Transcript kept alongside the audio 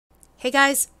Hey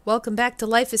guys, welcome back to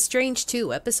Life is Strange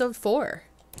 2, Episode 4.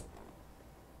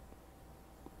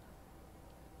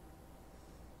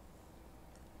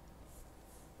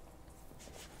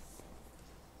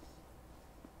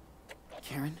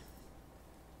 Karen?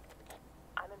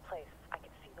 I'm in place. I can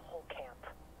see the whole camp.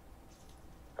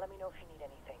 Let me know if you need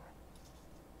anything.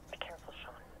 Be careful,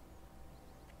 Sean.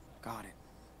 Got it.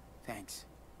 Thanks.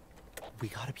 We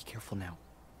gotta be careful now.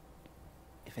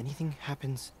 If anything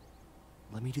happens,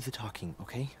 let me do the talking,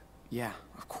 okay? Yeah,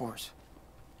 of course.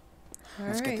 All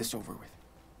Let's right. get this over with.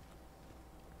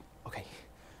 Okay,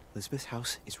 Elizabeth's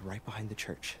house is right behind the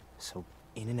church, so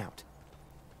in and out.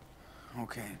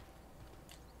 Okay.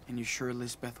 And you sure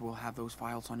Lisbeth will have those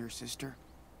files on your sister?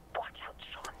 Watch out,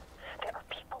 Sean. There are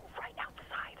people right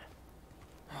outside.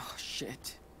 Oh,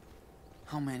 shit.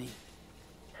 How many?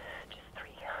 Just 3.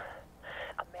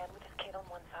 A man with his kid on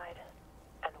one side,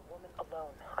 and a woman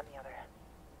alone on the other.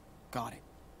 Got it.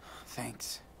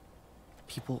 Thanks.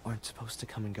 People aren't supposed to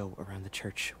come and go around the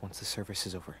church once the service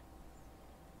is over.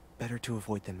 Better to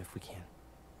avoid them if we can.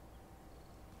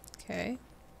 Okay.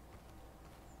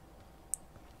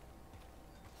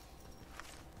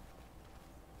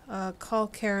 Call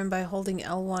Karen by holding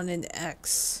L1 and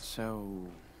X. So,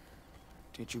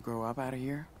 did you grow up out of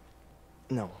here?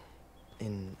 No,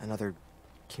 in another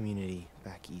community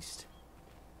back east.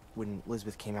 When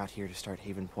Elizabeth came out here to start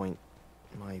Haven Point,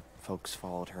 my folks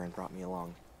followed her and brought me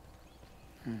along.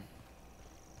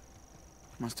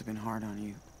 Must have been hard on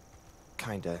you.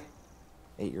 Kinda.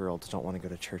 8-year-olds don't want to go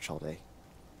to church all day.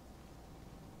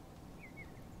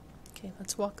 Okay,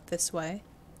 let's walk this way.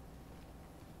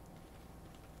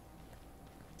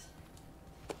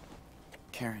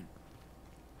 Karen,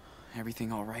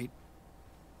 everything all right?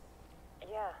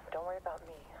 Yeah, don't worry about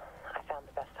me. I found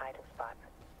the best hiding spot.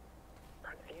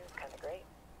 The view's kind of great.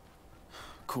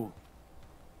 Cool.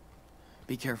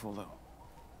 Be careful, though.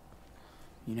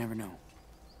 You never know.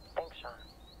 Thanks, Sean.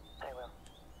 I will.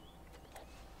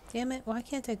 Damn it, why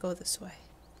can't I go this way?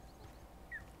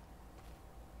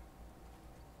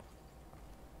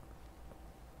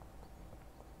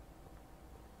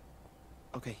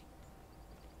 Okay,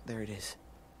 there it is.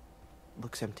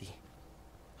 Looks empty.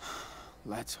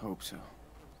 Let's hope so.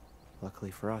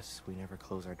 Luckily for us, we never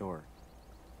close our door.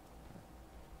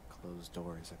 A closed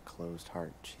door is a closed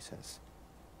heart, she says.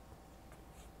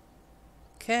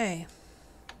 Okay.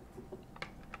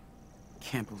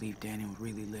 Can't believe Daniel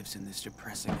really lives in this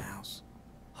depressing house.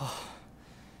 Oh,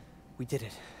 we did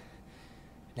it.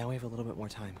 Now we have a little bit more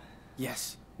time.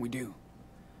 Yes, we do.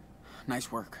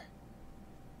 Nice work.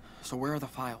 So where are the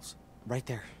files? Right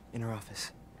there, in her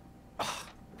office. Ugh,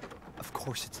 of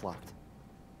course it's locked.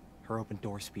 Her open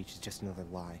door speech is just another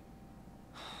lie.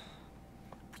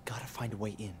 We gotta find a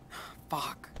way in.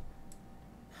 Fuck.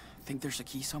 Think there's a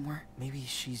key somewhere? Maybe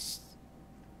she's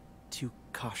too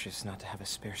cautious not to have a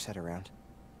spare set around.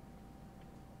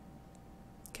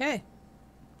 Okay.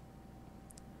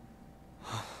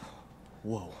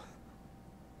 Whoa.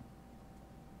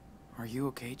 Are you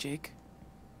okay, Jake?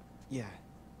 Yeah.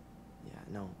 Yeah,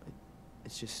 no,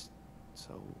 it's just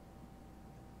so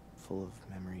full of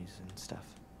memories and stuff.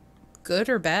 Good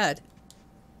or bad?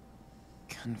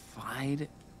 Confide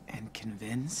and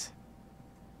convince?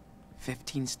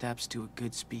 15 steps to a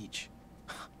good speech.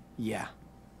 Yeah,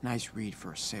 nice read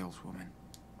for a saleswoman.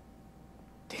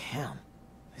 Damn,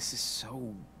 this is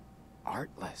so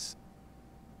artless.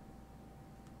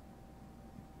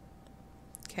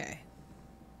 Okay.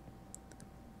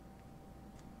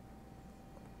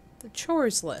 The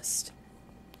chores list.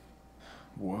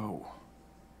 Whoa.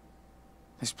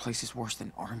 This place is worse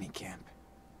than army camp.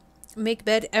 Make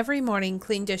bed every morning,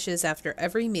 clean dishes after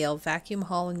every meal, vacuum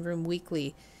hall and room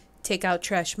weekly, take out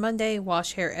trash Monday,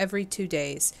 wash hair every 2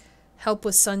 days, help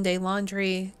with Sunday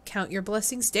laundry, count your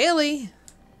blessings daily,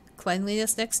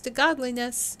 cleanliness next to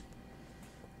godliness.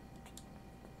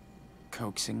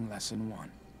 Coaxing lesson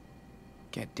 1.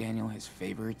 Get Daniel his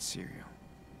favorite cereal.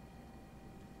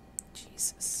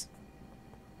 Jesus.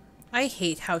 I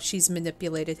hate how she's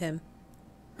manipulated him.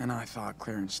 And I thought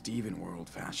Claire and Steven were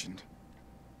old-fashioned.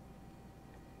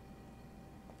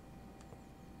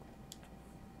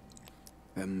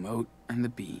 The moat and the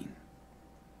bean.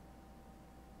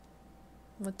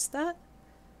 What's that?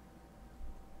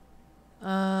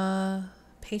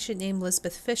 Patient named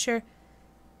Elizabeth Fisher.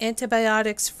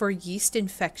 Antibiotics for yeast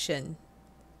infection.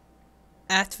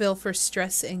 Advil for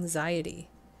stress anxiety.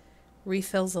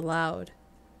 Refills allowed.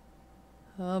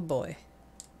 Oh boy.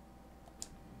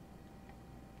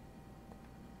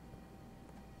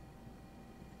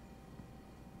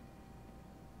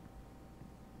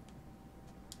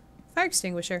 Fire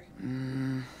extinguisher.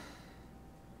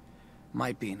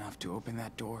 Might be enough to open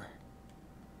that door.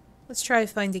 Let's try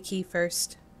to find a key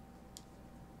first.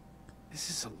 This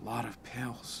is a lot of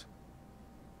pills.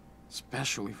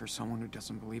 Especially for someone who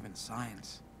doesn't believe in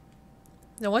science.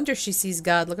 No wonder she sees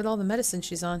God. Look at all the medicine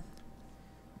she's on.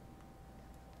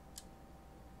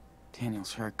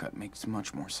 Daniel's haircut makes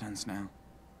much more sense now.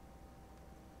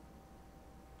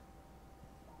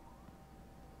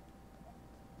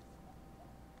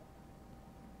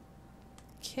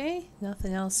 Okay,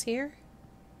 nothing else here.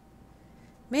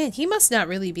 Man, he must not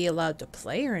really be allowed to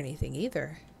play or anything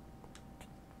either.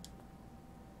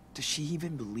 Does she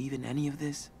even believe in any of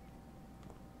this?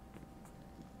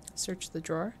 Search the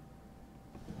drawer.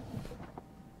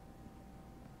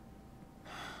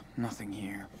 Nothing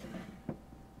here.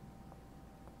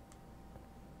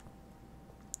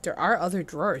 There are other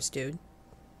drawers, dude.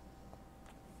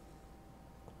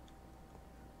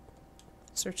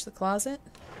 Search the closet.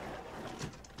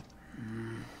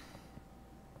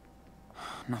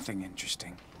 Nothing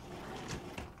interesting.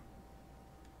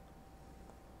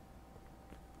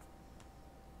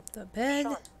 The bed.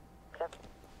 Sean, Seven.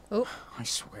 Oh, I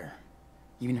swear,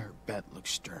 even her bed looks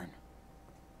stern.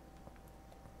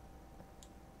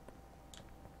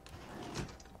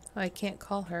 I can't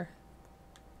call her.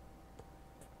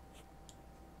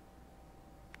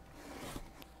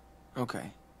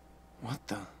 Okay. What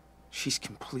the? She's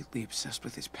completely obsessed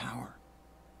with his power.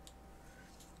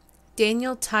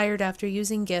 Daniel tired after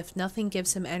using gift. Nothing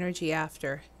gives him energy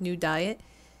after. New diet.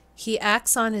 He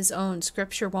acts on his own.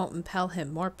 Scripture won't impel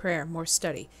him. More prayer, more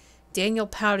study. Daniel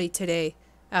pouty today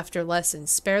after lessons.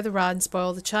 Spare the rod and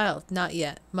spoil the child. Not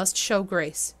yet. Must show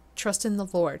grace. Trust in the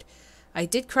Lord. I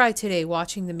did cry today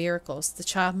watching the miracles. The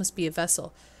child must be a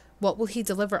vessel. What will he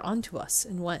deliver unto us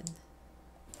and when?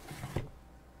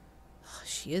 Oh,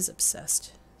 she is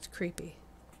obsessed. It's creepy.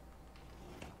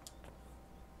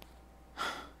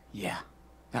 Yeah,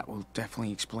 that will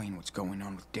definitely explain what's going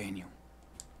on with Daniel.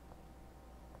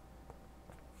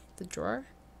 The drawer.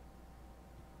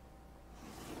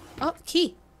 Oh,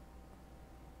 key.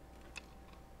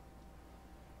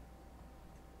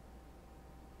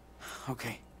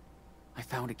 Okay, I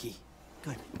found a key.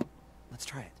 Good. Let's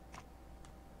try it.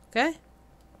 Okay.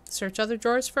 Search other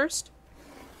drawers first.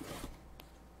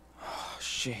 Oh,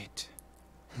 shit.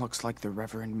 Looks like the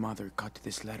Reverend Mother got to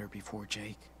this letter before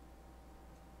Jake.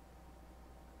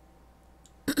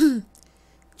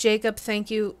 Jacob,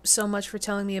 thank you so much for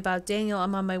telling me about Daniel.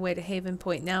 I'm on my way to Haven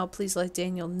Point now. Please let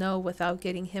Daniel know without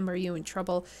getting him or you in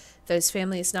trouble that his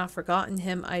family has not forgotten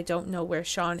him. I don't know where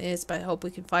Sean is, but I hope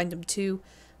we can find him too.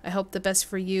 I hope the best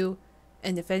for you.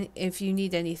 And if you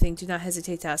need anything, do not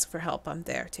hesitate to ask for help. I'm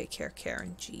there. Take care,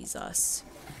 Karen. Jesus.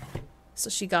 So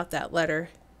she got that letter.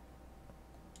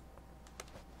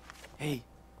 Hey,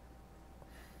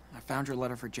 I found your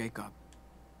letter for Jacob.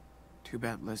 Too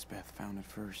bad Lisbeth found it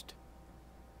first.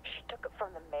 She took it from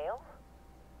the mail?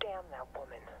 Damn that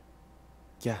woman.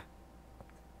 Yeah.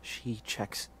 She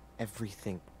checks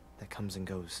everything that comes and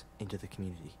goes into the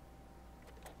community.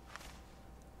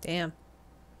 Damn.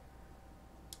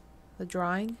 The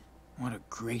drawing. What a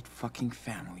great fucking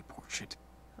family portrait.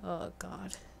 Oh,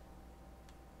 God.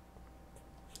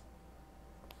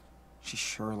 She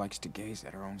sure likes to gaze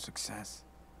at her own success.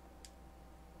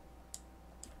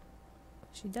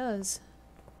 She does.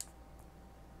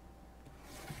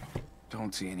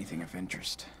 Don't see anything of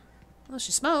interest. Well,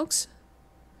 she smokes.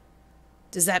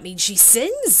 Does that mean she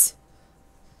sins?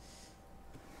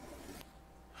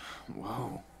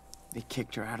 Whoa. They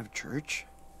kicked her out of church?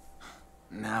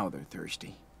 Now they're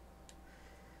thirsty.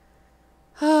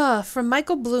 From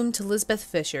Michael Bloom to Lisbeth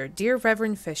Fisher. Dear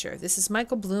Reverend Fisher, this is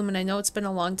Michael Bloom, and I know it's been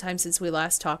a long time since we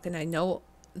last talked, and I know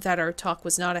that our talk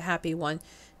was not a happy one.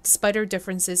 Despite our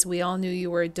differences, we all knew you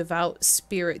were a devout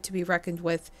spirit to be reckoned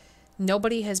with.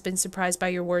 Nobody has been surprised by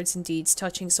your words and deeds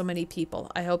touching so many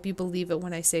people. I hope you believe it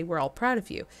when I say we're all proud of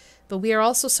you. But we are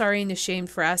also sorry and ashamed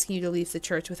for asking you to leave the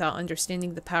church without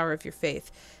understanding the power of your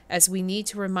faith, as we need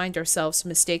to remind ourselves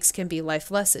mistakes can be life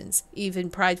lessons.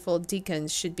 Even prideful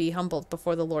deacons should be humbled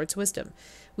before the Lord's wisdom.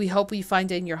 We hope you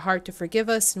find it in your heart to forgive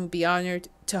us and be honored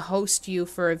to host you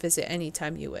for a visit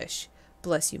anytime you wish.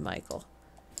 Bless you, Michael.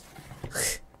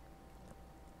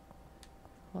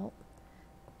 Well,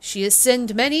 she has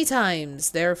sinned many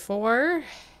times, therefore...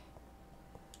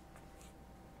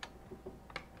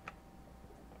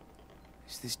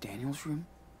 Is this Daniel's room?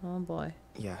 Oh, boy.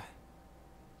 Yeah.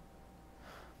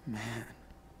 Man.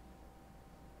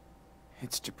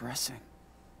 It's depressing.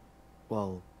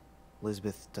 Well,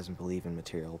 Lisbeth doesn't believe in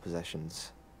material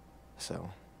possessions, so...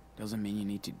 Doesn't mean you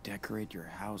need to decorate your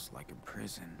house like a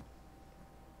prison.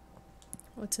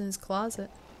 What's in his closet?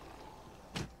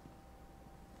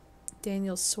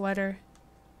 Daniel's sweater.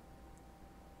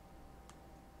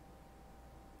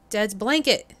 Dad's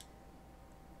blanket.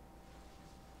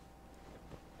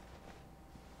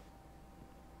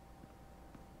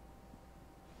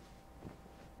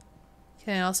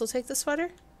 Can I also take the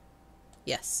sweater?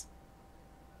 Yes.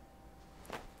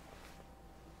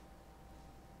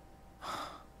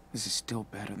 This is still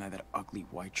better than that ugly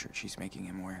white shirt she's making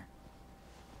him wear.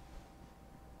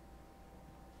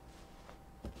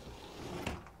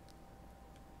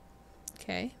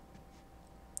 Okay.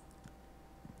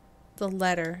 The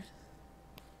letter.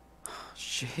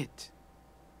 Shit.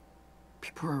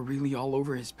 People are really all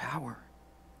over his power.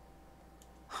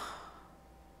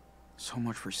 So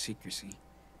much for secrecy.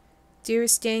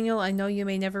 Dearest Daniel, I know you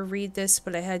may never read this,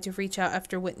 but I had to reach out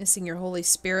after witnessing your Holy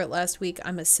Spirit last week.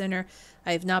 I'm a sinner.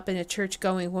 I have not been a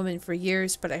church-going woman for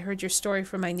years, but I heard your story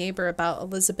from my neighbor about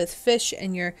Elizabeth Fish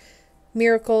and your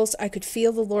miracles. I could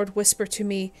feel the Lord whisper to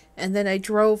me, and then I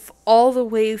drove all the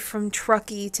way from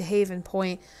Truckee to Haven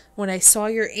Point. When I saw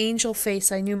your angel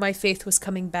face, I knew my faith was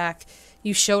coming back.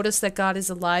 You showed us that God is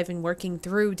alive and working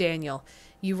through Daniel.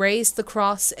 You raised the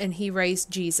cross, and he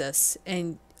raised Jesus,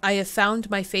 and I have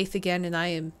found my faith again, and I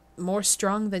am more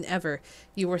strong than ever.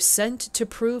 You were sent to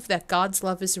prove that God's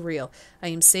love is real. I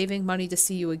am saving money to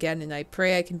see you again, and I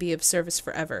pray I can be of service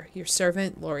forever. Your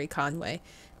servant, Lori Conway.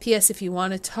 P.S. If you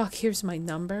want to talk, here's my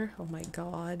number. Oh my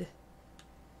God.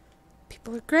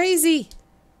 People are crazy.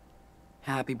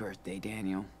 Happy birthday,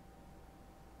 Daniel.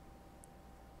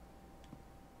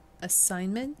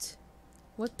 Assignment?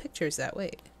 What picture is that?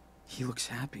 Wait. He looks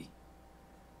happy.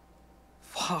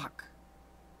 Fuck.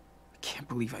 I can't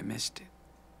believe I missed it.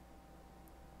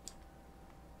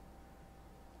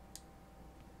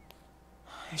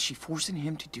 Is she forcing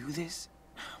him to do this?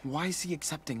 Why is he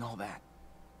accepting all that?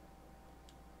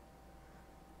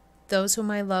 Those whom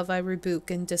I love I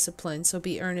rebuke and discipline, so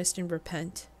be earnest and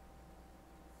repent.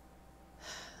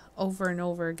 Over and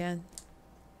over again.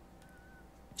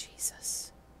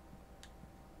 Jesus.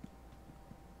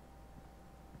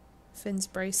 Finn's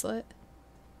bracelet.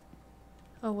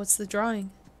 Oh, what's the drawing?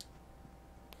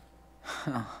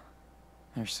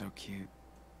 They're so cute.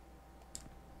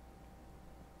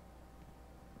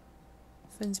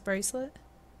 Finn's bracelet?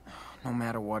 No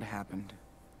matter what happened,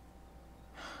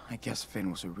 I guess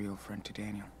Finn was a real friend to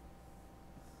Daniel.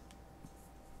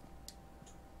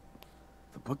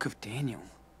 The Book of Daniel.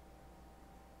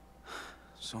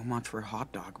 So much for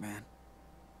Hot Dog Man.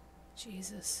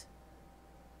 Jesus.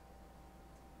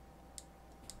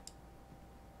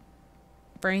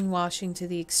 Brainwashing to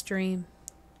the extreme.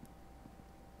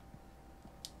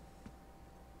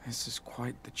 This is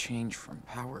quite the change from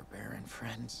Power Bear and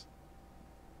Friends.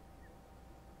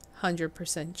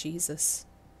 100% Jesus.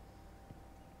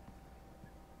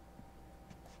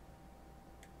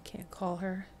 Can't call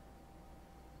her.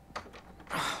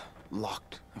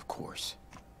 Locked, of course.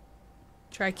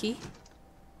 Try key.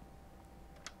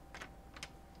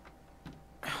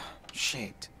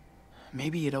 Shit.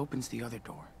 Maybe it opens the other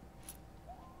door.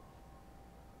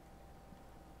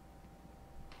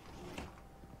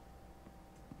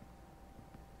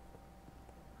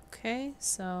 Okay,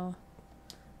 so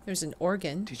there's an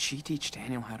organ. Did she teach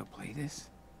Daniel how to play this?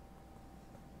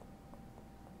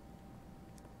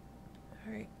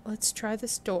 Alright, let's try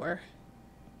this door.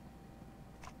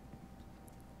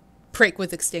 Break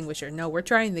with extinguisher. No, we're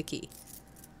trying the key.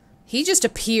 He just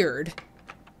appeared.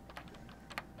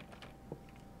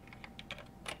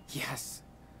 Yes.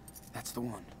 That's the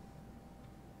one.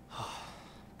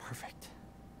 Perfect.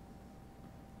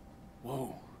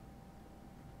 Whoa.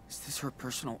 Is this her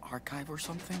personal archive or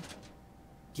something?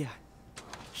 Yeah.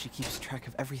 She keeps track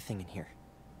of everything in here.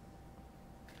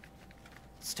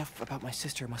 Stuff about my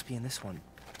sister must be in this one.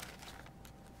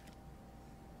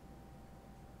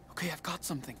 Okay, I've got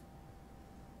something.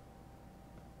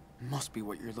 Must be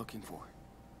what you're looking for.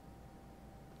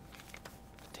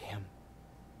 Damn.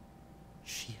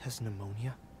 She has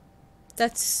pneumonia?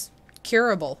 That's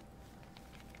curable.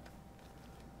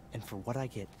 And for what I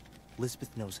get,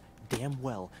 Lisbeth knows damn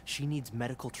well she needs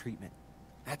medical treatment.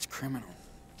 That's criminal.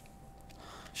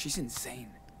 She's insane.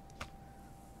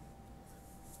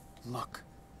 Look,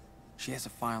 she has a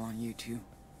file on you too.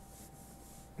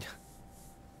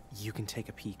 You can take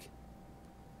a peek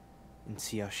and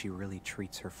see how she really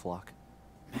treats her flock.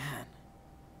 Man,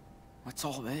 what's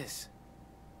all this?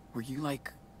 Were you,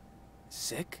 like,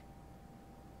 sick?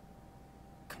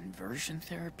 Conversion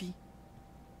therapy?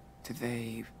 Did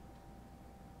they...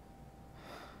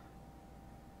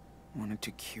 wanted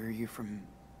to cure you from...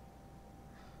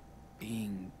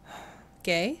 being...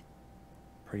 Gay?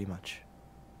 Pretty much.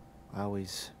 I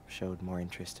always showed more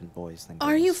interest in boys than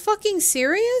girls. Are you fucking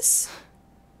serious?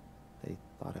 They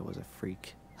thought I was a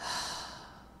freak.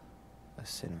 A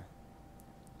sinner.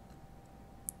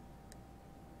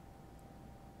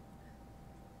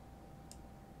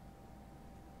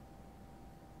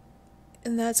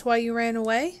 And that's why you ran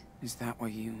away? Is that why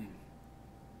you...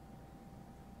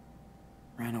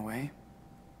 ran away?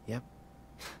 Yep.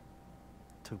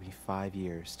 Took me 5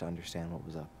 years to understand what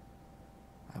was up.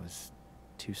 I was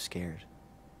too scared.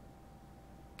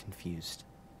 Confused.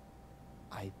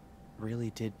 I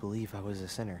really did believe I was a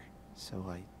sinner, so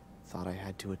I thought I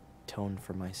had to atone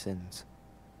for my sins.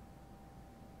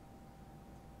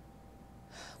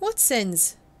 What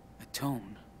sins?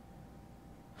 Atone?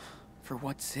 For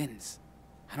what sins?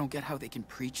 I don't get how they can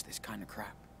preach this kind of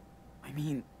crap. I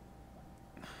mean...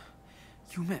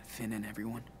 You met Finn and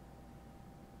everyone.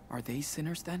 Are they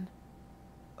sinners then?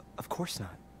 Of course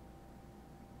not.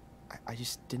 I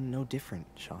just didn't know different,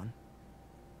 Sean.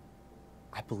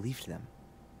 I believed them.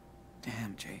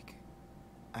 Damn, Jake.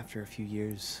 After a few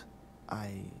years,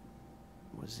 I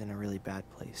was in a really bad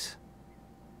place.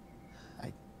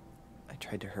 I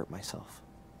tried to hurt myself.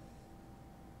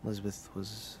 Elizabeth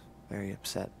was very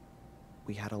upset.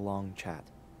 We had a long chat.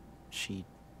 She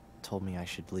told me I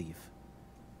should leave.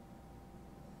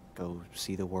 Go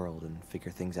see the world and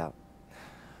figure things out.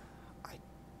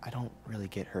 I don't really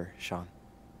get her, Sean.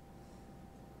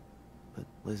 But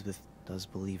Elizabeth does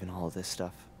believe in all of this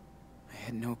stuff. I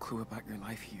had no clue about your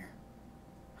life here.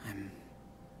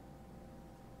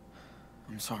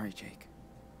 I'm sorry, Jake.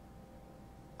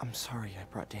 I'm sorry I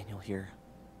brought Daniel here.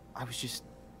 I was just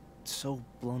so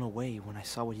blown away when I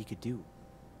saw what he could do.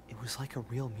 It was like a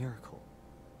real miracle.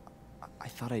 I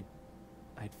thought I'd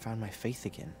found my faith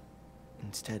again.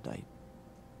 Instead, I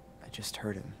just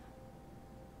hurt him.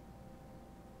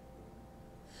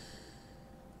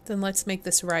 Then let's make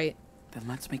this right. Then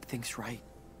let's make things right.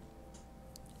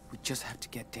 We just have to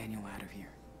get Daniel out of here.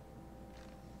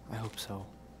 I hope so.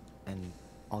 And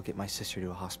I'll get my sister to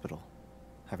a hospital.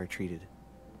 Have her treated.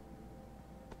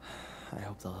 I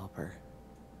hope they'll help her.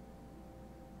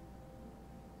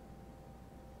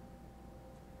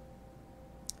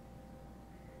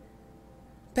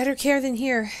 Better care than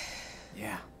here.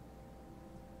 Yeah.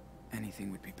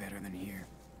 Anything would be better than here.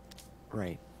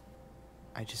 Right.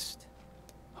 I just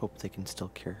hope they can still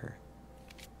cure her.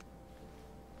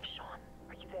 Sean,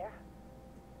 are you there?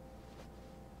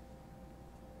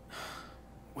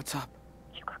 What's up?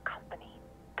 You got company.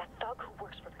 That thug who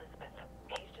works for Elizabeth.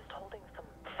 He's just holding some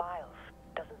files.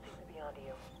 Doesn't seem to be onto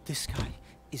you. This guy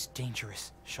is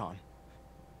dangerous, Sean.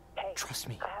 Hey, Trust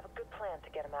me. I have a good plan to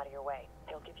get him out of your way.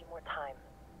 He'll give you more time.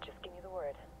 Just give me the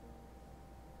word.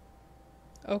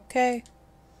 Okay.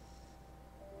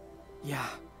 Yeah.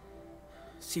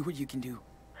 See what you can do.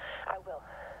 I will.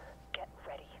 Get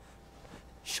ready.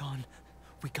 Sean,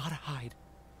 we gotta hide.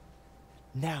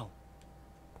 Now.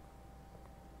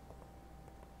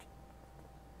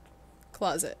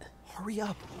 Closet. Hurry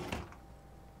up.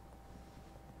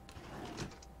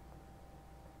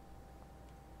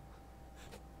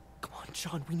 Come on,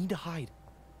 Sean, we need to hide.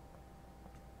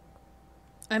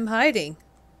 I'm hiding.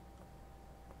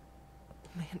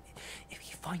 Man, if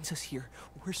he finds us here,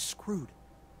 we're screwed.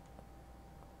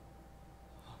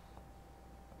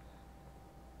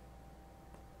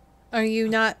 Are you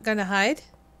not gonna hide?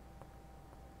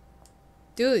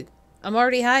 Dude, I'm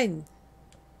already hiding.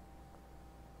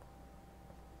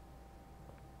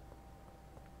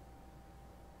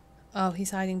 Oh,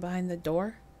 he's hiding behind the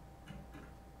door?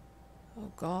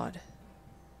 Oh, God.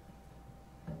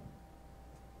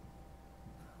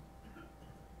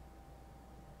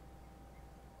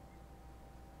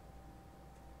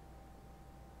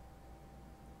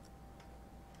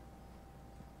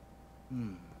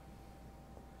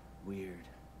 Weird.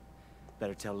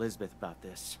 Better tell Elizabeth about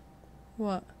this.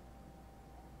 What?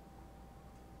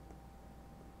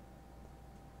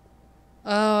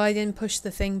 Oh, I didn't push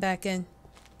the thing back in.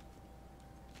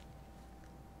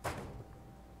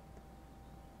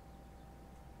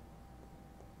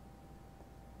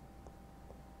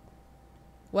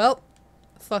 Well,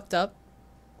 fucked up.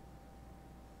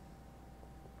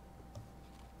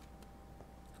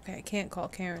 Okay, I can't call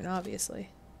Karen, obviously.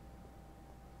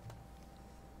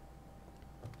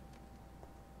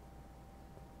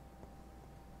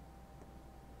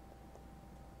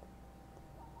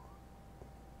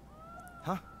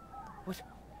 Huh?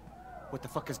 What the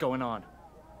fuck is going on?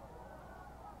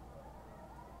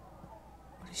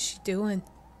 What is she doing?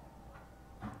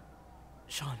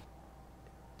 Sean,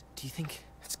 do you think...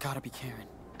 It's gotta be Karen.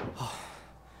 Oh,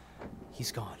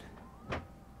 he's gone.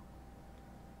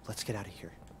 Let's get out of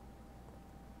here.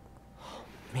 Oh,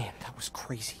 Man, that was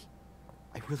crazy.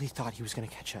 I really thought he was gonna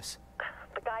catch us.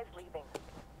 The guy's leaving.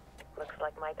 Looks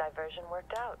like my diversion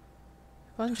worked out.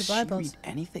 Bunch Does of she Bibles. read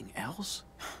anything else?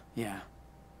 Yeah.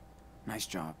 Nice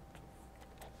job.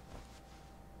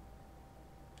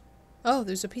 Oh,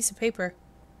 there's a piece of paper.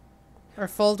 Or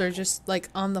folder just like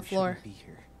on the We floor. shouldn't be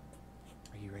here.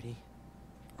 Are you ready?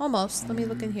 Almost. Let me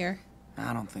look in here.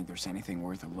 I don't think there's anything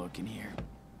worth a look in here.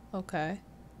 Okay.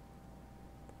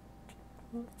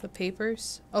 The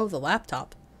papers. Oh, the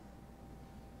laptop.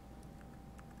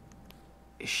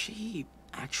 Is she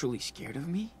actually scared of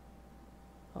me?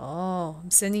 Oh,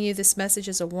 I'm sending you this message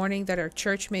as a warning that our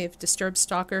church may have disturbed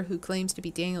stalker who claims to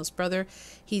be Daniel's brother.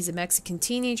 He's a Mexican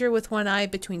teenager with one eye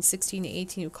between 16 and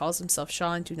 18 who calls himself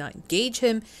Sean. Do not engage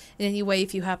him in any way.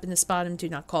 If you happen to spot him, do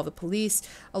not call the police.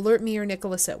 Alert me or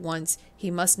Nicholas at once. He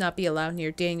must not be allowed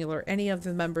near Daniel or any of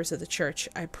the members of the church.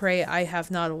 I pray I have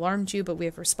not alarmed you, but we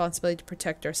have a responsibility to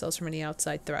protect ourselves from any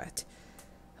outside threat.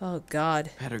 Oh, God.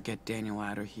 Better get Daniel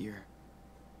out of here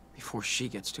before she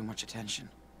gets too much attention.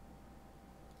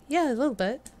 Yeah, a little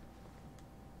bit.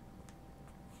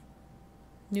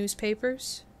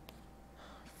 Newspapers.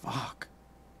 Fuck.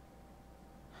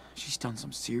 She's done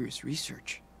some serious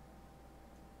research.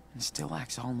 And still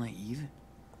acts all naive.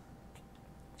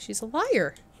 She's a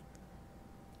liar.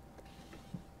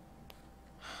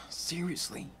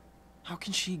 Seriously. How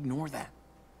can she ignore that?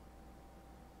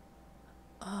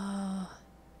 I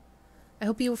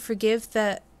hope you will forgive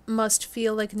that must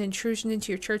feel like an intrusion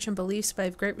into your church and beliefs, but I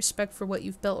have great respect for what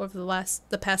you've built over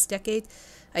the past decade.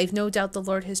 I have no doubt the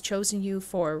Lord has chosen you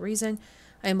for a reason.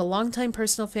 I am a longtime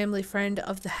personal family friend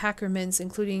of the Hackermans,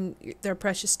 including their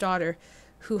precious daughter,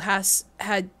 who has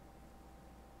had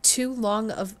too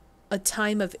long of a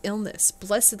time of illness.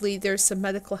 Blessedly, there's some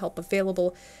medical help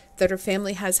available that her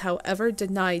family has, however,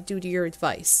 denied due to your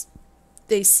advice.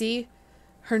 They see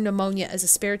her pneumonia as a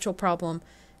spiritual problem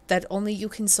that only you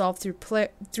can solve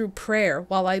through prayer.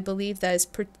 While I believe that is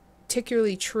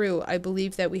particularly true, I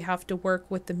believe that we have to work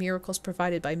with the miracles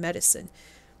provided by medicine.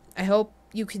 I hope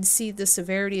you can see the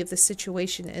severity of the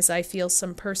situation, as I feel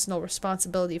some personal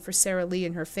responsibility for Sarah Lee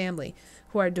and her family,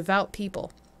 who are devout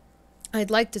people.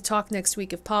 I'd like to talk next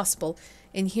week if possible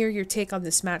and hear your take on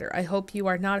this matter. I hope you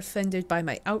are not offended by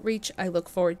my outreach. I look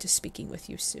forward to speaking with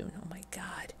you soon. Oh my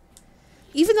God.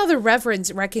 Even though the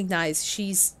reverends recognize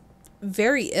she's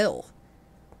very ill.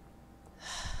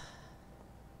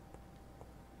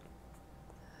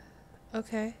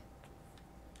 Okay.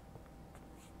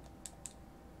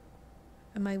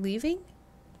 Am I leaving?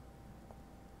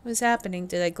 What is happening?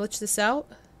 Did I glitch this out?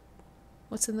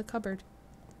 What's in the cupboard?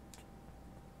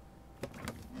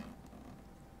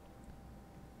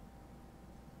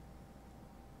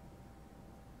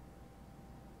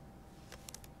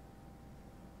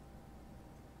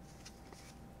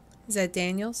 Is that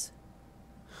Daniel's?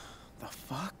 The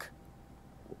fuck?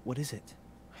 What is it?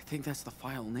 I think that's the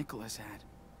file Nicholas had.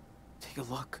 Take a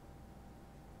look.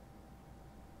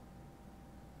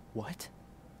 What?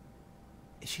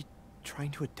 Is she trying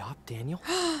to adopt Daniel?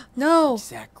 No!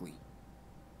 Exactly.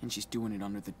 And she's doing it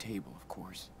under the table, of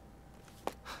course.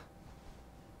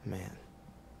 Man.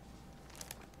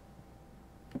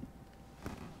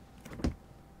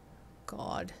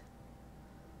 God.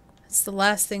 That's the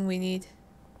last thing we need.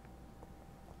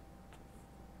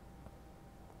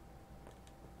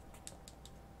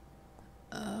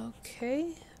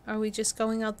 Okay. Are we just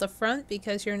going out the front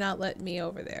because you're not letting me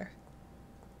over there?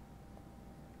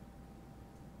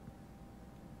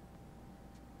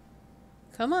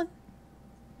 Come on.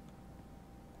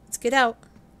 Let's get out.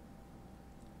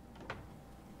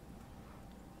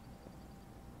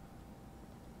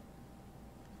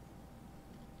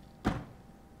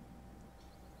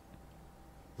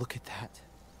 Look at that.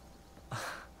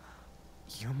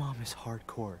 Your mom is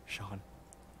hardcore, Sean.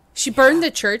 She burned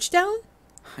the church down?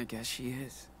 I guess she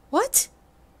is. What?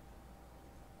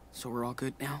 So we're all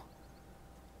good now?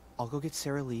 I'll go get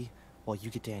Sarah Lee while you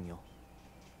get Daniel.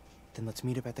 Then let's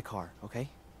meet up at the car, okay?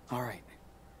 All right.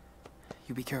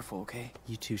 You be careful, okay?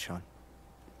 You too, Sean.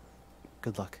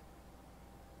 Good luck.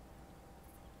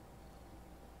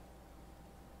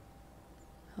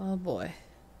 Oh boy.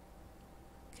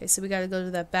 Okay, so we gotta go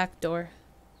to that back door.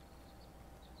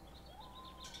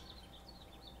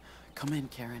 Come in,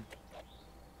 Karen.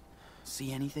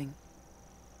 See anything?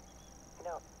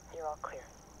 No, you're all clear.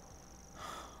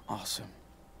 Awesome.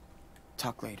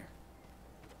 Talk later.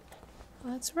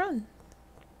 Let's run.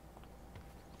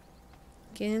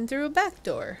 Get in through a back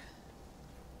door.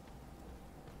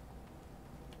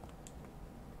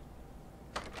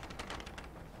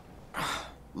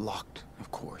 Locked, of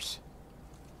course.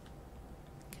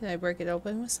 Can I break it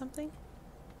open with something?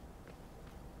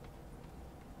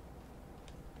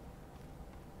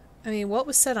 I mean, what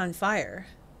was set on fire?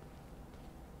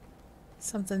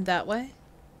 Something that way?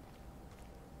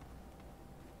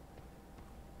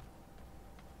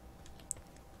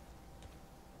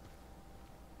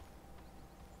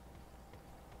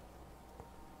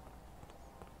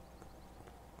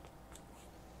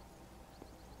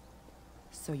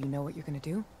 So you know what you're gonna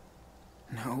do?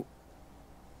 No.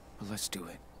 But let's do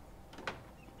it.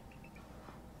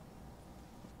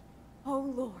 Oh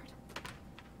Lord,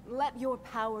 let your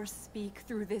power speak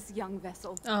through this young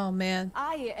vessel. Oh man.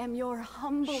 I am your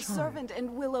humble servant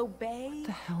and will obey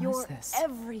your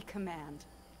every command.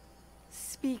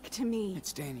 Speak to me.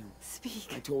 It's Daniel.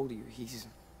 Speak. I told you, he's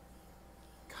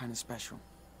kind of special.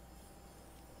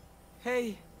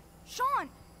 Hey, Sean!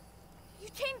 You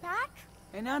came back?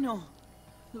 enano,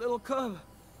 little cub.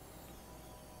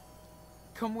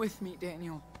 Come with me,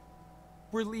 Daniel.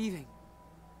 We're leaving.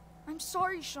 I'm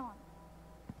sorry, Sean.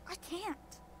 I can't.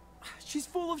 She's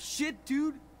full of shit,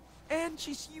 dude. And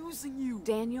she's using you.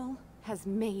 Daniel has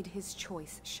made his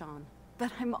choice, Sean.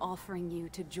 But I'm offering you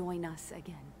to join us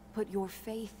again. Put your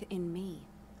faith in me.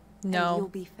 No. And you'll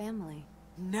be family.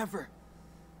 Never.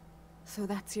 So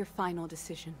that's your final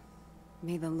decision.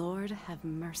 May the Lord have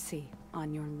mercy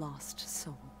on your lost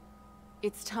soul.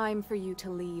 It's time for you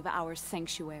to leave our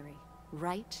sanctuary.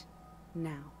 Right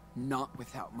now. Not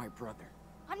without my brother.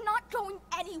 I'm not going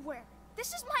anywhere. This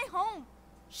is my home.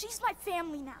 She's my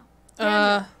family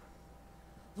now.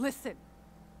 Listen.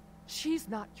 She's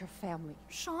not your family.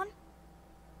 Sean?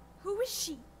 Who is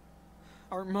she?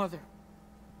 Our mother.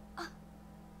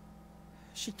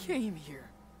 She came here.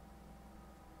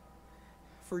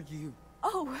 For you.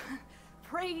 Oh,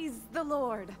 praise the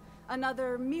Lord.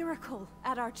 Another miracle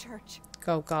at our church.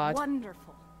 Oh God.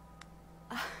 Wonderful.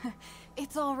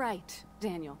 It's all right,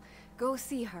 Daniel. Go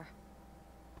see her.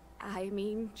 I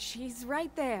mean, she's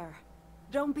right there.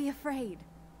 Don't be afraid.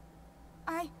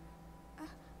 I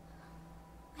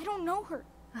don't know her.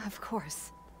 Of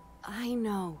course. I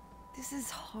know. This is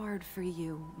hard for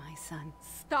you, my son.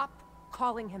 Stop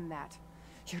calling him that.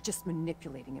 You're just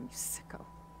manipulating him, you sicko.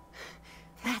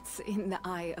 That's in the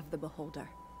eye of the beholder.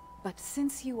 But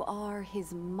since you are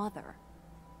his mother,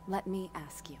 let me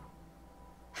ask you.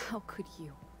 How could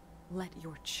you let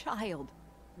your child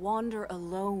wander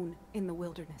alone in the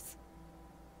wilderness?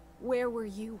 Where were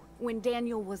you when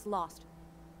Daniel was lost?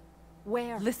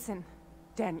 Where? Listen,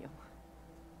 Daniel.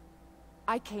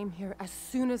 I came here as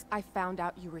soon as I found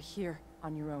out you were here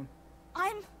on your own.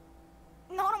 I'm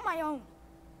not on my own.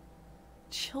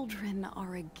 Children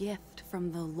are a gift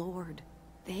from the Lord.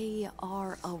 They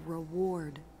are a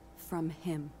reward from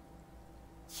Him.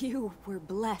 You were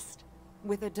blessed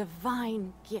with a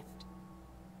divine gift.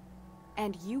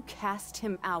 And you cast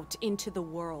him out into the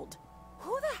world.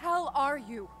 Who the hell are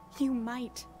you? You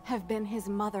might have been his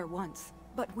mother once,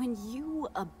 but when you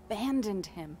abandoned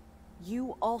him,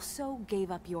 you also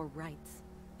gave up your rights.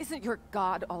 Isn't your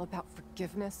God all about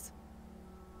forgiveness?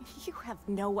 You have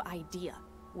no idea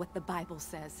what the Bible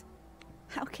says.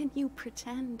 How can you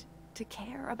pretend to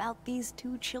care about these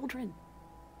two children?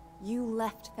 You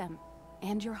left them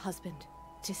and your husband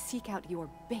to seek out your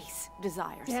base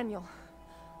desires. Daniel,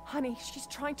 honey, she's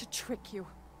trying to trick you.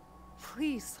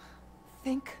 Please,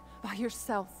 think by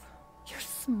yourself. You're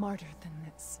smarter than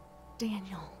this.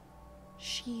 Daniel,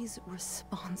 she's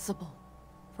responsible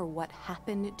for what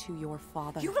happened to your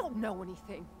father. You don't know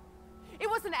anything. It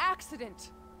was an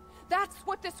accident. That's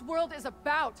what this world is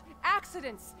about.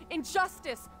 Accidents,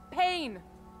 injustice, pain.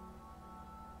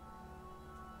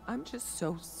 I'm just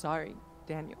so sorry,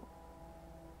 Daniel.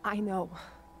 I know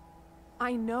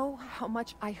how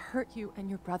much I hurt you and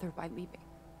your brother by leaving.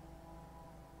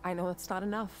 I know it's not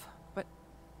enough, but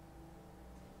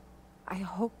I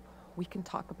hope we can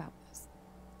talk about this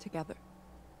together.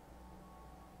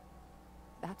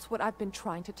 That's what I've been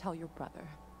trying to tell your brother,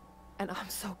 and I'm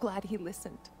so glad he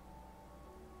listened.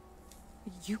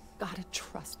 You gotta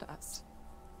trust us.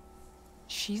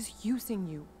 She's using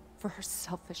you for her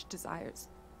selfish desires.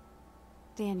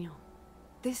 Daniel,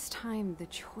 this time the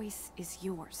choice is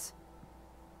yours.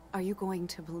 Are you going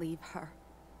to believe her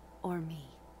or me?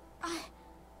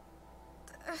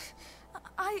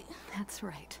 That's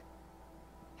right.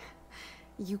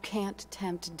 You can't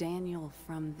tempt Daniel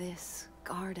from this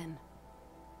garden.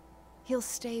 He'll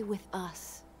stay with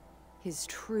us, his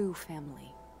true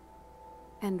family.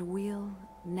 And we'll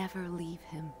never leave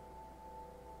him.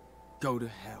 Go to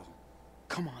hell.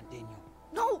 Come on, Daniel.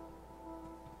 No!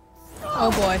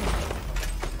 Oh boy.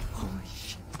 Holy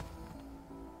shit.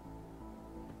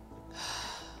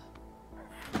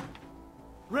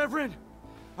 Reverend,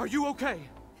 are you okay?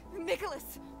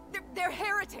 Nicholas, they're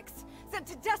heretics, sent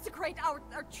to desecrate our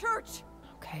church.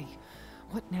 Okay,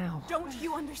 what now? Don't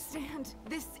you understand?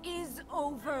 This is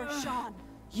over, Sean.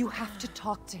 You have to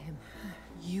talk to him.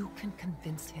 You can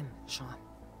convince him, Sean.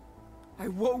 I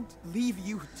won't leave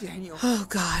you, Daniel. Oh,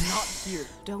 God. Not here.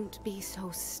 Don't be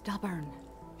so stubborn,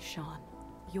 Sean.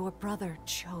 Your brother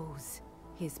chose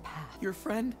his path. Your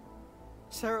friend,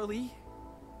 Sarah Lee,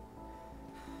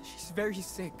 she's very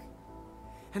sick.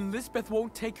 And Lisbeth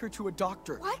won't take her to a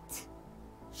doctor. What?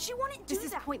 She wouldn't do This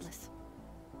is that. pointless.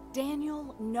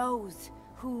 Daniel knows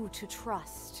who to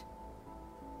trust.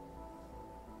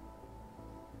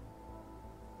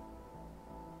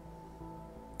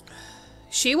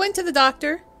 She went to the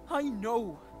doctor. I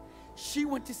know. She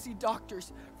went to see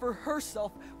doctors for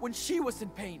herself when she was in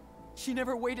pain. She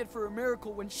never waited for a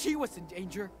miracle when she was in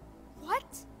danger. What?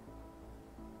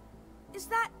 Is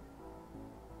that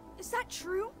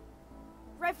true?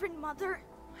 Reverend Mother?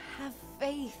 Have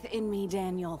faith in me,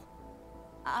 Daniel.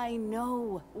 I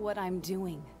know what I'm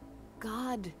doing.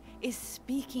 God is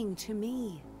speaking to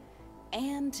me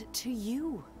and to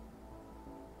you.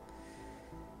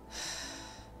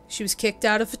 She was kicked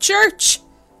out of a church.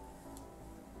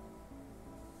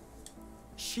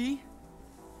 She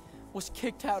was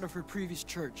kicked out of her previous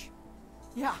church.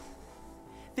 Yeah,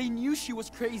 they knew she was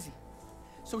crazy,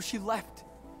 so she left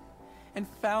and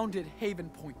founded Haven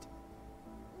Point.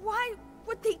 Why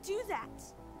would they do that?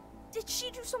 Did she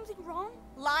do something wrong?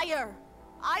 Liar!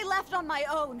 I left on my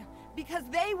own because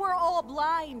they were all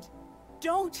blind.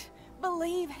 Don't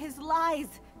believe his lies,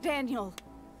 Daniel.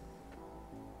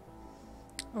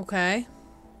 Okay.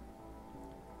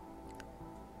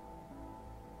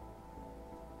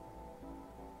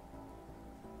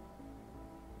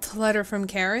 The letter from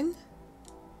Karen?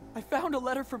 I found a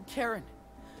letter from Karen,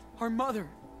 our mother,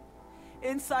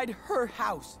 inside her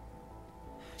house.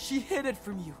 She hid it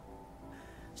from you,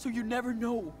 so you never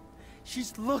know.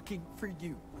 She's looking for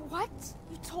you. What?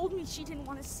 You told me she didn't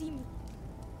want to see me.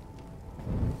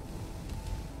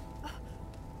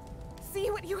 See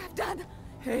what you have done?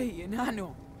 Hey,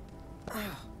 Enano.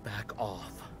 Back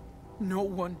off. No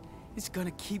one is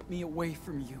gonna keep me away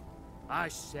from you. I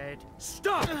said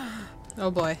stop! Oh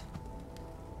boy.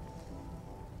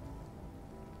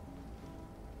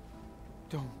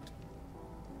 Don't.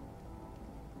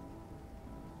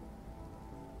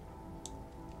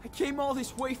 I came all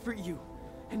this way for you,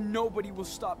 and nobody will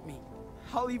stop me.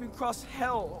 I'll even cross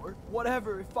hell or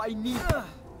whatever if I need it.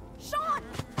 Sean!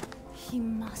 He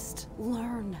must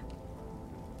learn.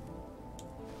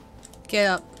 Get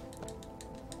up.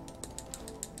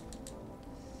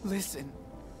 Listen,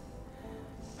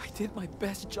 I did my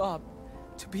best job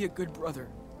to be a good brother.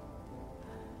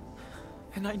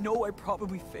 And I know I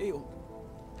probably failed.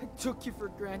 I took you for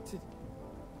granted.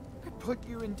 I put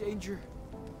you in danger.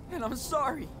 And I'm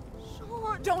sorry.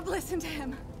 Sean! Don't listen to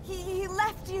him. He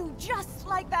left you just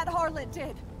like that harlot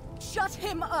did. Shut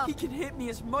him up. He can hit me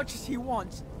as much as he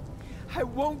wants. I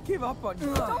won't give up on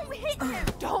you. Don't hit him!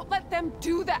 Don't let them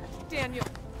do that, Daniel.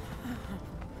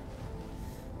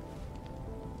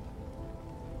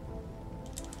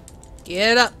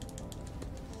 Get up.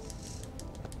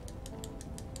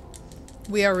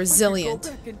 We are resilient.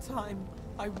 If I could go back in time,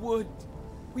 I would.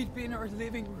 We'd be in our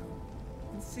living room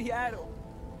in Seattle.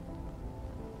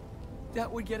 That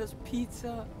would get us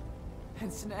pizza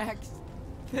and snacks,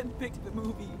 then pick the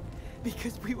movie,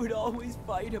 because we would always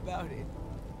fight about it.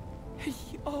 And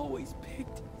he always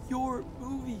picked your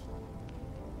movie.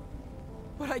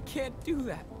 But I can't do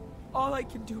that. All I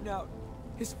can do now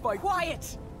is fight.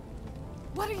 Quiet!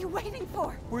 What are you waiting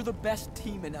for? We're the best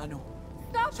team in Ano.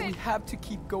 Stop So it! we have to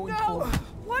keep going No! forward.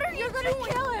 What are you You're gonna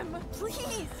doing? kill him!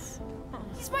 Please!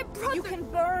 He's my brother! You can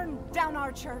burn down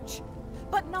our church,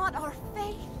 but not our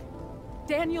faith.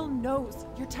 Daniel knows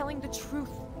you're telling the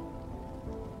truth.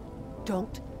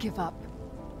 Don't give up.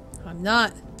 I'm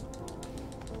not.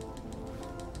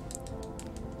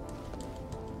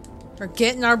 We're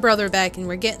getting our brother back and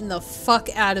we're getting the fuck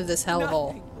out of this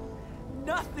hellhole.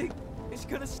 Nothing is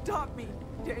gonna stop me,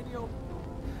 Daniel.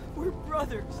 We're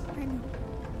brothers. I know.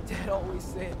 Dad always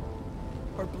said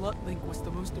our blood link was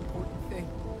the most important thing.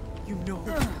 You know.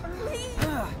 Please!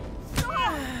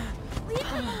 Stop! Leave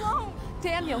him alone!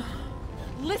 Daniel,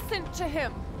 listen to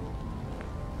him.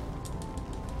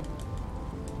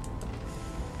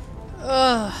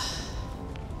 Ugh.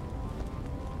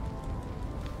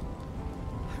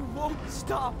 I won't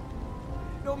stop.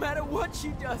 No matter what she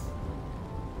does.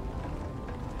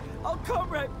 I'll come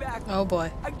right back. Oh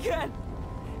boy. Again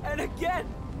and again.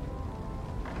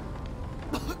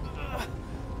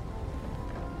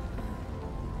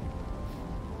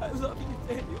 I love you,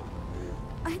 Daniel.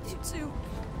 I do too.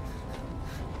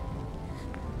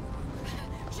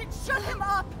 Shut him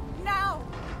up now!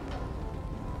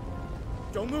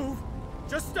 Don't move.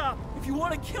 Just stop. If you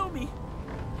want to kill me,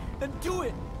 then do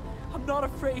it. I'm not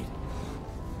afraid.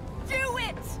 Do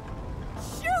it!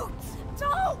 Shoot!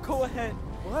 Don't! Go ahead.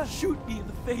 What? Shoot me in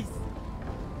the face.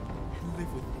 And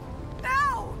live with me.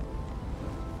 No!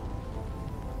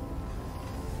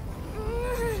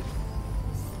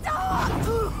 Stop!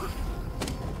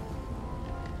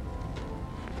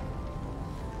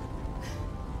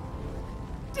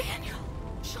 Daniel!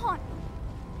 Sean!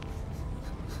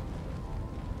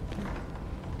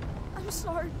 I'm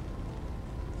sorry.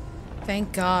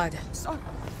 Thank God. Sorry.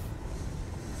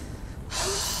 I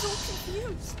was so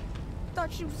confused.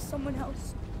 Thought she was someone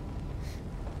else.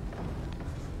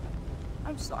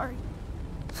 I'm sorry.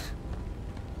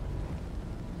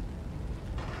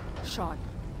 Sean,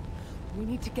 we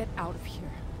need to get out of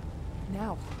here.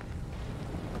 Now.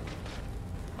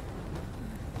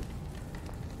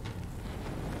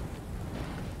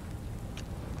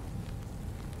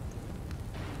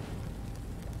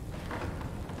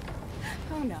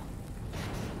 Oh no.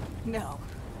 No.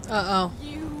 Uh-oh.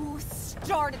 You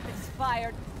started this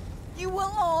fire. You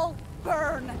will all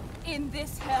burn in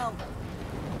this hell.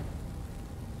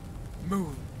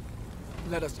 Move.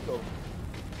 Let us go.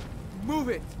 Move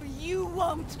it. You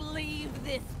won't leave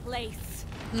this place.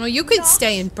 No, you could Not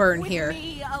stay and burn with here.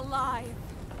 me alive.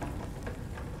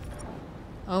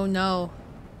 Oh no.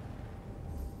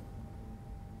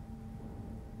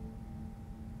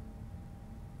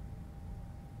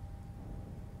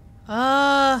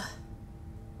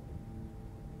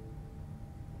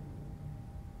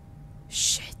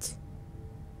 Shit.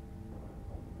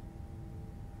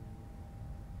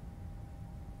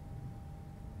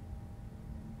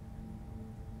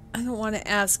 I don't want to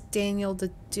ask Daniel to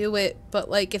do it, but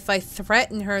like if I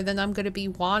threaten her, then I'm going to be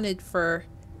wanted for...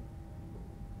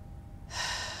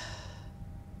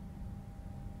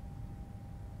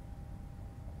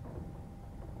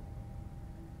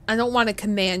 I don't want to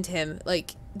command him.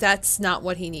 Like, that's not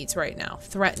what he needs right now.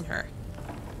 Threaten her.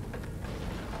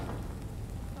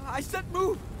 I said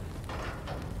move!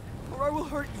 Or I will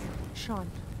hurt you. Sean,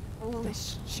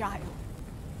 Foolish child.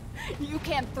 You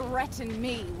can't threaten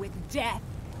me with death.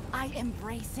 I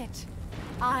embrace it.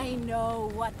 I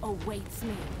know what awaits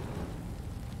me.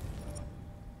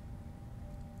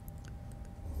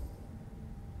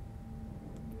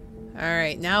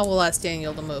 Alright, now we'll ask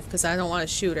Daniel to move, because I don't want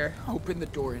to shoot her. Open the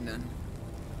door and then...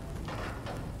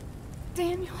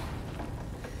 Daniel,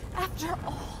 after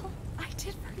all I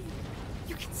did for you,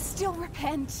 you can still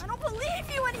repent. I don't believe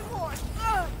you anymore!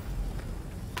 Ugh.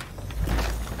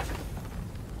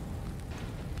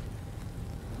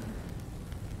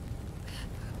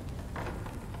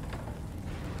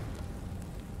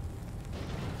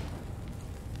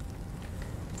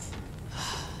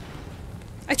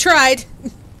 I tried!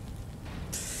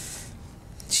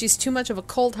 She's too much of a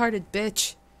cold-hearted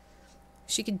bitch.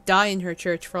 She could die in her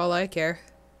church for all I care.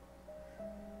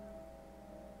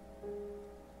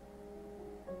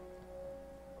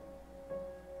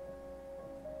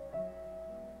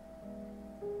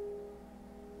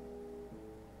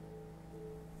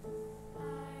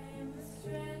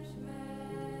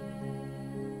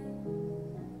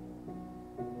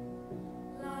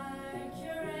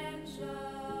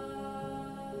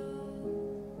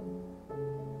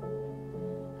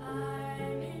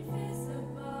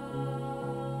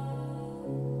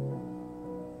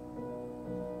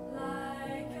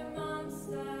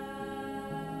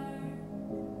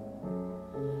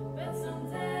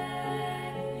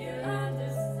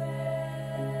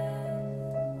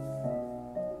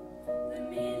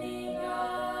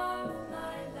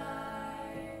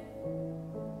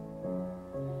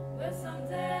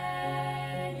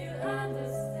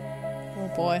 Oh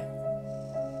boy.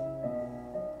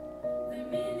 The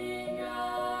meaning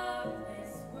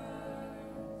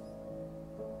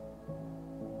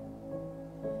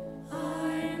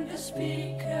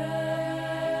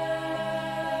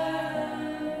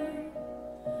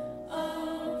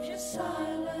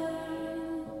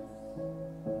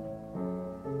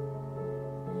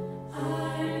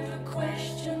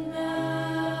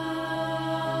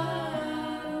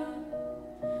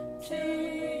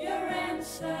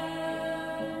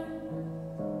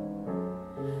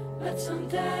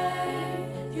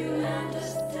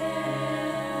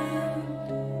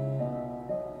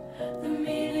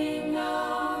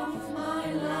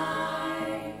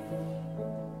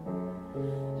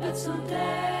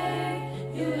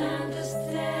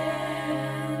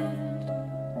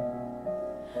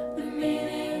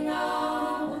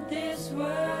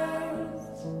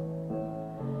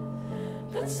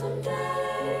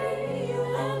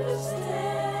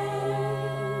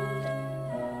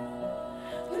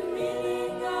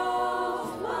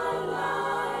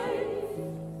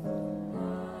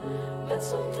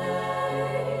Aw.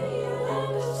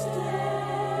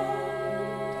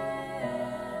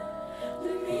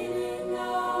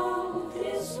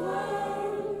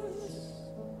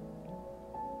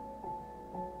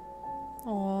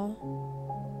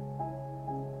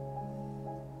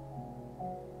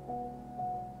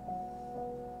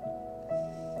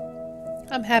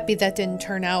 I'm happy that didn't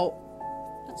turn out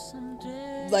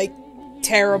like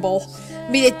terrible. I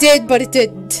mean, it did, but it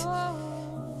didn't.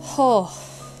 Oh.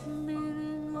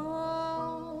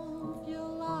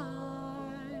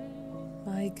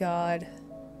 My God.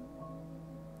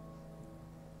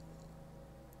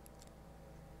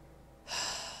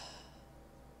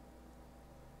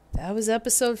 That was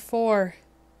episode 4.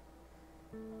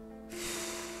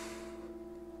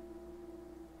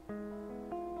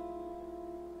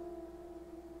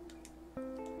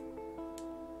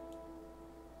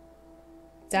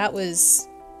 That was,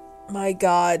 my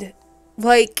God,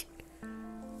 like,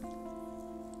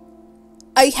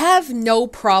 I have no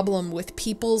problem with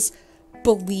people's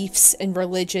beliefs and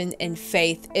religion and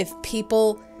faith. If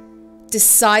people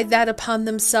decide that upon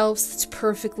themselves, it's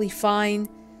perfectly fine.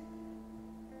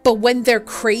 But when they're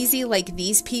crazy like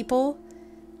these people,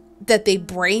 that they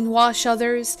brainwash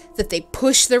others, that they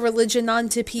push their religion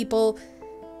onto people,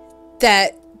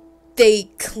 that they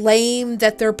claim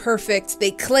that they're perfect,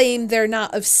 they claim they're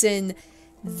not of sin,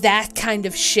 that kind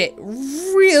of shit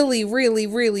really, really,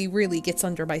 really, really gets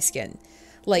under my skin.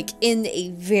 Like, in a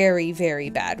very,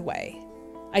 very bad way.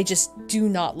 I just do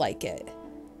not like it.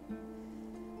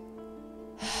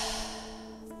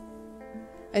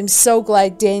 I'm so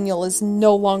glad Daniel is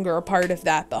no longer a part of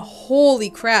that, but holy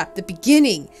crap, the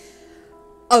beginning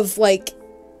of, like,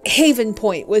 Haven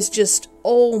Point was just,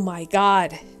 oh my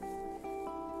God.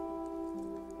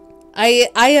 I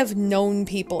have known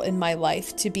people in my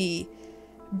life to be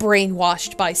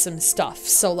brainwashed by some stuff,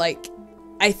 so, like,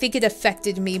 I think it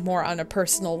affected me more on a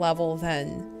personal level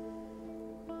than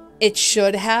it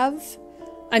should have.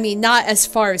 I mean, not as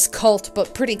far as cult,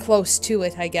 but pretty close to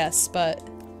it, I guess, but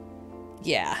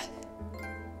yeah.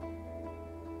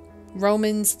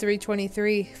 Romans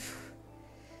 3:23.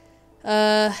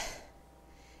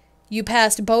 You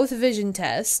passed both vision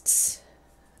tests,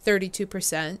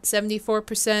 32%.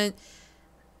 74%,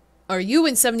 or you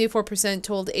and 74%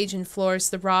 told Agent Flores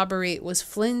the robbery was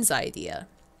Flynn's idea.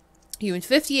 You and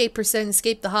 58%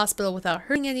 escaped the hospital without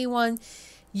hurting anyone.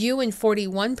 You and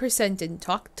 41% didn't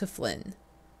talk to Flynn.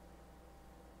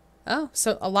 Oh,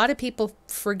 so a lot of people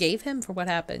forgave him for what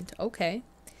happened. Okay.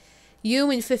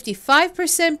 You and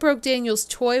 55% broke Daniel's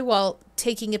toy while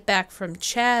taking it back from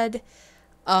Chad.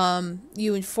 You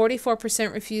and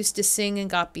 44% refused to sing and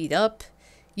got beat up.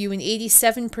 You and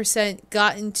 87%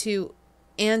 got into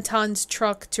Anton's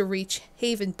truck to reach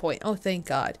Haven Point. Oh, thank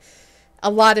God.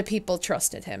 A lot of people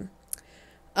trusted him.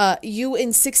 You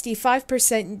and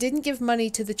 65% didn't give money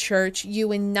to the church.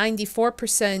 You and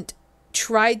 94%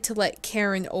 tried to let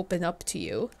Karen open up to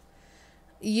you.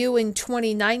 You and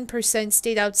 29%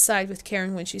 stayed outside with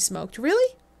Karen when she smoked.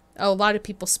 Really? Oh, a lot of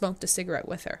people smoked a cigarette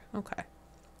with her. Okay.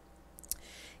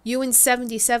 You and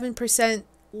 77%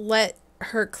 let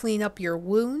her clean up your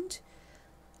wound.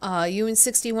 You and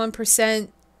 61%,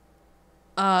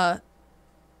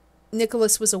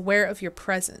 Nicholas was aware of your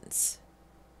presence.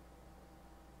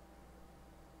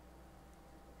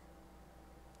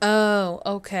 Oh,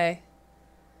 okay.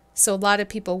 So a lot of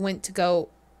people went to go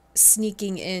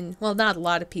sneaking in. Well, not a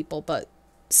lot of people, but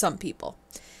some people.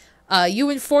 You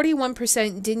and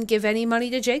 41% didn't give any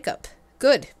money to Jacob.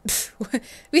 Good.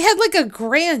 We had like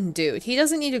 $1,000, dude. He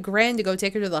doesn't need $1,000 to go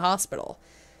take her to the hospital.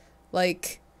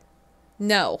 Like,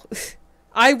 no.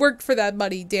 I worked for that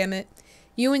money, damn it.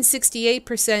 You and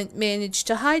 68% managed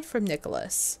to hide from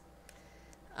Nicholas.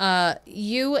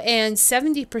 You and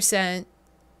 70%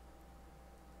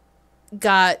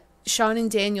 got Sean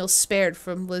and Daniel spared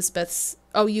from Lisbeth's...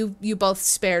 Oh, you both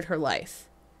spared her life.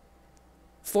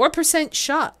 4%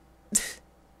 shot.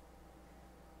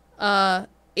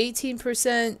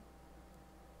 18%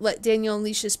 let Daniel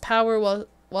unleash his power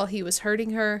while he was hurting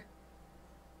her.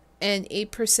 And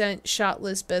 8% shot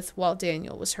Lisbeth while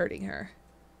Daniel was hurting her.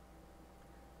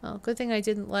 Well, good thing I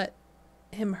didn't let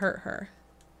him hurt her.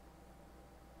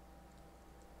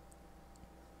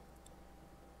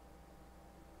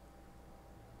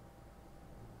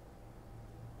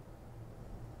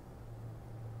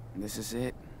 This is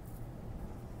it.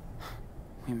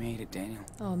 We made it, Daniel.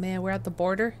 Oh man, we're at the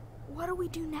border? What do we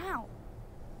do now?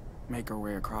 Make our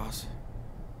way across.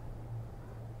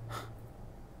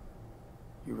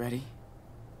 You ready?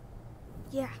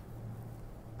 Yeah,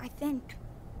 I think.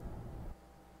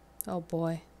 Oh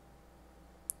boy.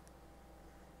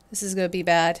 This is gonna be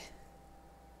bad.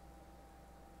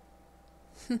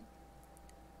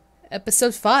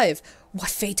 Episode 5. What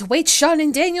fate awaits Sean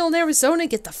and Daniel in Arizona?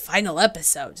 Get the final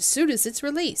episode as soon as it's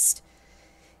released.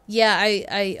 Yeah,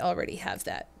 I already have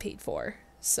that paid for.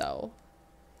 So,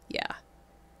 yeah.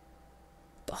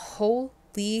 But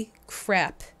holy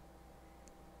crap.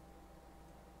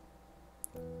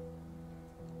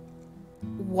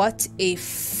 What a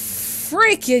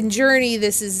freaking journey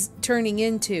this is turning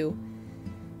into.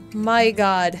 My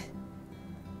God.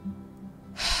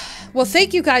 Well,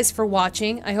 thank you guys for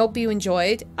watching. I hope you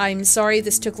enjoyed. I'm sorry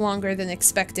this took longer than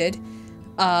expected.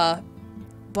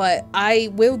 But I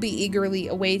will be eagerly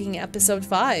awaiting episode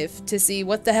 5 to see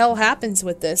what the hell happens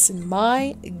with this. And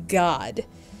my God.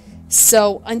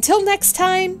 So, until next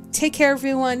time, take care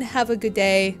everyone. Have a good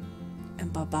day.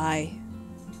 And bye-bye.